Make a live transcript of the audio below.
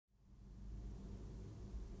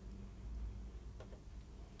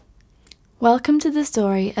Welcome to the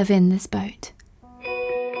story of In This Boat.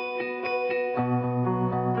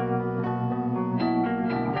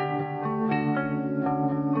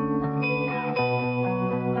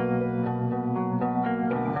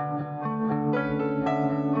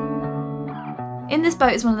 In This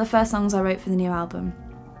Boat is one of the first songs I wrote for the new album.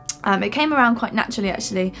 It came around quite naturally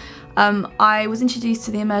actually. I was introduced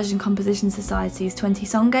to the Immersion Composition Society's 20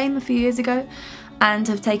 song game a few years ago and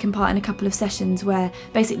have taken part in a couple of sessions where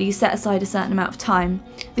basically you set aside a certain amount of time.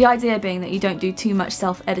 The idea being that you don't do too much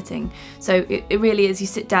self-editing. So it really is you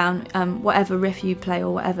sit down, whatever riff you play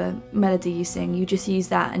or whatever melody you sing, you just use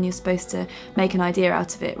that and you're supposed to make an idea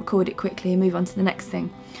out of it, record it quickly and move on to the next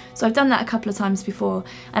thing. So I've done that a couple of times before,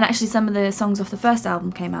 and actually some of the songs off the first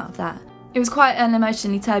album came out of that. It was quite an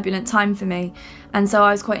emotionally turbulent time for me, and so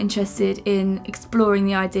I was quite interested in exploring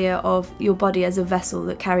the idea of your body as a vessel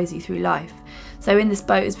that carries you through life. So In This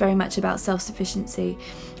Boat is very much about self-sufficiency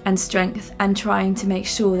and strength and trying to make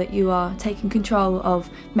sure that you are taking control of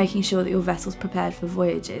making sure that your vessel's prepared for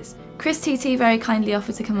voyages. Chris TT very kindly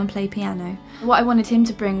offered to come and play piano. What I wanted him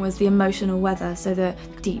to bring was the emotional weather, so the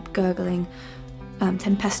deep gurgling,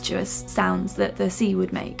 tempestuous sounds that the sea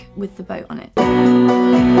would make with the boat on it.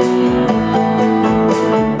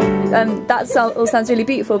 That all sounds really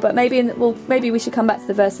beautiful, but maybe we should come back to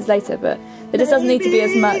the verses later, but it just doesn't need to be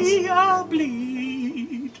as much. I'll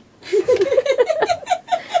bleed.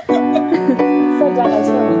 So glad I was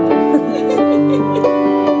filming.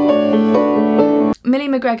 Millie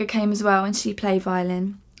McGregor came as well and she played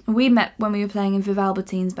violin. We met when we were playing in Viv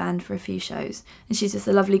Albertine's band for a few shows, and she's just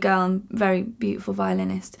a lovely girl and very beautiful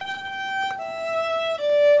violinist.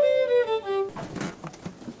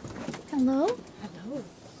 Hello? Hello.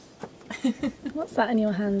 What's that in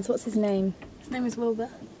your hands? What's his name? His name is Wilbur.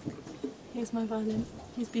 Here's my violin.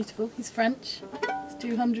 He's beautiful. He's French. He's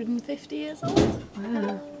 250 years old.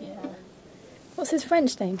 Wow. Yeah. What's his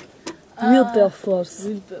French name? Wilberforce.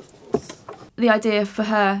 Wilberforce. The idea for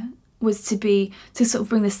her was to sort of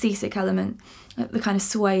bring the seasick element, the kind of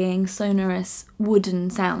swaying, sonorous, wooden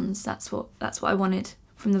sounds. That's what I wanted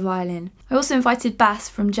from the violin. I also invited Bass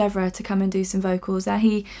from Jevra to come and do some vocals.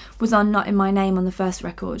 He was on Not In My Name on the first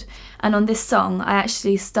record, and on this song I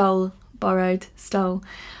actually borrowed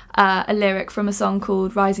a lyric from a song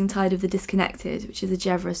called Rising Tide of the Disconnected, which is a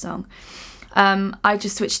Jevra song. I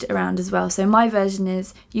just switched it around as well. So my version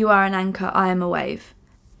is, you are an anchor, I am a wave.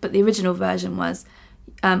 But the original version was,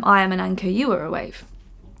 I am an anchor, you are a wave.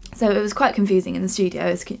 So it was quite confusing in the studio,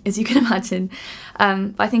 as you can imagine.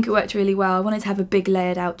 But I think it worked really well. I wanted to have a big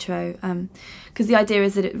layered outro, because the idea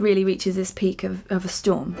is that it really reaches this peak of a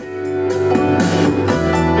storm. You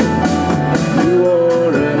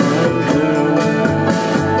are an anchor.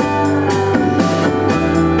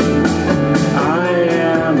 I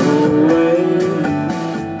am a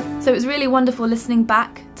wave. So it was really wonderful listening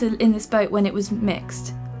back to In This Boat when it was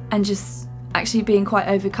mixed, and just actually being quite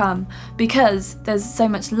overcome, because there's so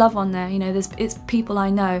much love on there. You know, it's people I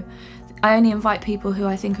know. I only invite people who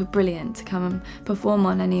I think are brilliant to come and perform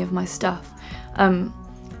on any of my stuff.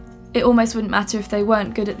 It almost wouldn't matter if they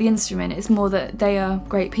weren't good at the instrument. It's more that they are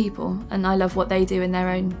great people and I love what they do in their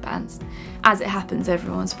own bands. As it happens,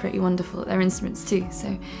 everyone's pretty wonderful at their instruments too,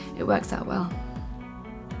 so it works out well.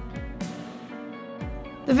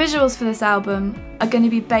 The visuals for this album are going to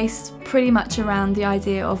be based pretty much around the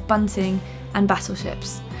idea of bunting and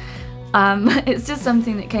battleships. It's just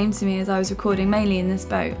something that came to me as I was recording, mainly In This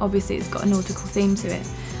Boat. Obviously it's got a nautical theme to it.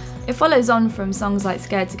 It follows on from songs like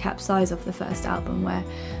Scared to Capsize off the first album, where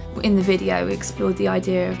in the video we explored the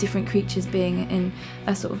idea of different creatures being in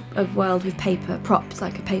a sort of world with paper props,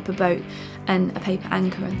 like a paper boat and a paper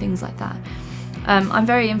anchor and things like that. I'm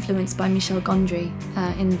very influenced by Michel Gondry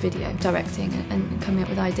in the video, directing and coming up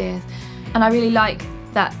with ideas. And I really like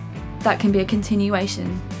that can be a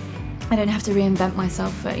continuation. I don't have to reinvent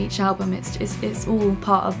myself for each album, it's all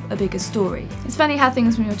part of a bigger story. It's funny how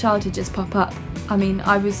things from your childhood just pop up. I mean,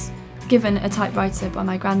 I was given a typewriter by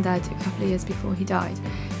my granddad a couple of years before he died,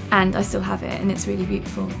 and I still have it and it's really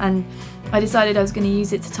beautiful. And I decided I was going to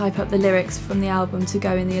use it to type up the lyrics from the album to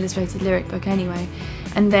go in the illustrated lyric book anyway.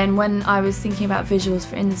 And then when I was thinking about visuals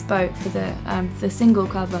for In This Boat for the single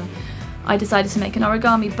cover, I decided to make an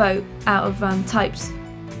origami boat out of typed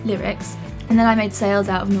lyrics. And then I made sails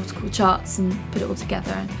out of nautical charts and put it all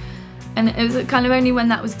together. And it was kind of only when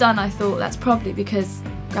that was done I thought that's probably because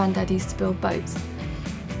Grandad used to build boats.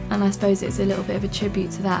 And I suppose it's a little bit of a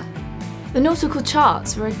tribute to that. The nautical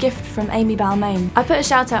charts were a gift from Amy Balmain. I put a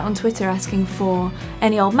shout out on Twitter asking for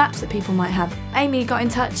any old maps that people might have. Amy got in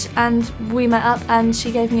touch and we met up and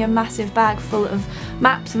she gave me a massive bag full of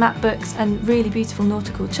maps, map books and really beautiful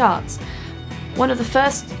nautical charts. One of the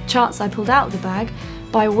first charts I pulled out of the bag,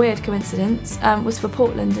 by a weird coincidence, was for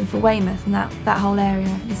Portland and for Weymouth and that whole area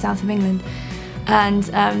in the south of England. And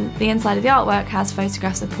the inside of the artwork has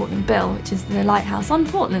photographs of Portland Bill, which is the lighthouse on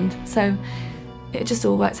Portland. So it just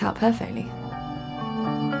all works out perfectly.